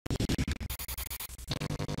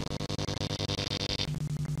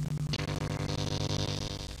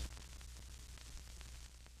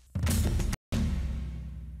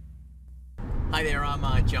Hi there,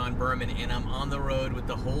 I'm John Berman, and I'm on the road with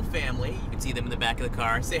the whole family. You can see them in the back of the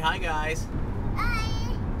car. Say hi, guys.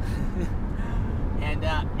 Hi. And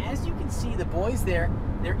as you can see, the boys there,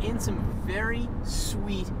 they're in some very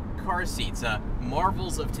sweet car seats,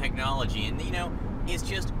 marvels of technology. And, you know, it's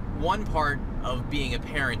just one part of being a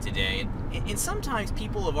parent today. And sometimes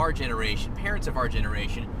people of our generation, parents of our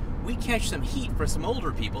generation, we catch some heat for some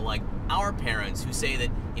older people like our parents who say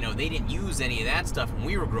that, you know, they didn't use any of that stuff when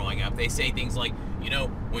we were growing up. They say things like, you know,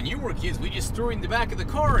 when you were kids, we just threw you in the back of the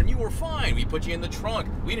car and you were fine. We put you in the trunk.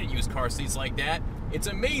 We didn't use car seats like that. It's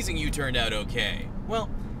amazing you turned out okay.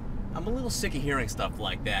 Well, I'm a little sick of hearing stuff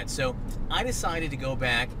like that, so I decided to go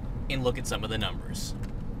back and look at some of the numbers.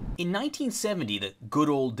 In 1970, the good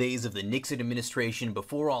old days of the Nixon administration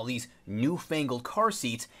before all these newfangled car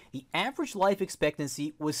seats, the average life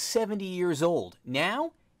expectancy was 70 years old.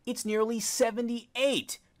 Now, it's nearly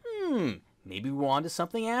 78. Maybe we're on to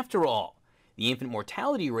something after all. The infant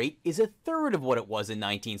mortality rate is a third of what it was in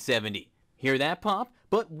 1970. Hear that, Pop?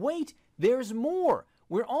 But wait, there's more.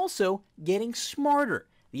 We're also getting smarter.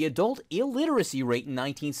 The adult illiteracy rate in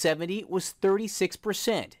 1970 was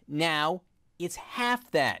 36%. Now, it's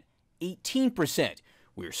half that, 18%.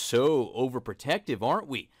 We're so overprotective, aren't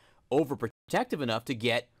we? Overprotective enough to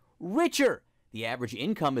get richer. The average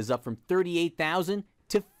income is up from $38,000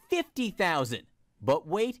 to $50,000. But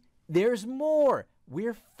wait, there's more.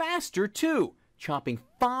 We're faster too, chopping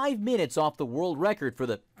 5 minutes off the world record for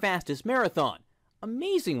the fastest marathon.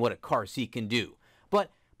 Amazing what a car seat can do.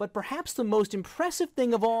 But perhaps the most impressive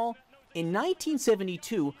thing of all, in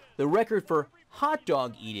 1972, the record for hot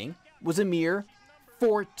dog eating was a mere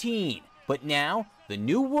 14. But now, the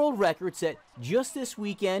new world record set just this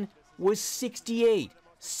weekend was 68.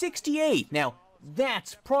 68! Now,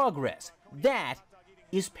 that's progress. That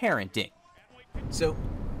is parenting. So,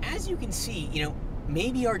 as you can see, you know,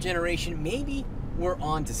 maybe our generation, maybe we're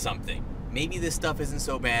on to something. Maybe this stuff isn't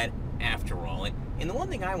so bad after all. And the one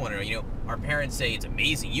thing I want to know, you know, our parents say it's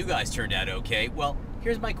amazing you guys turned out okay. Well,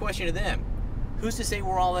 here's my question to them. Who's to say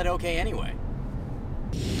we're all that okay anyway?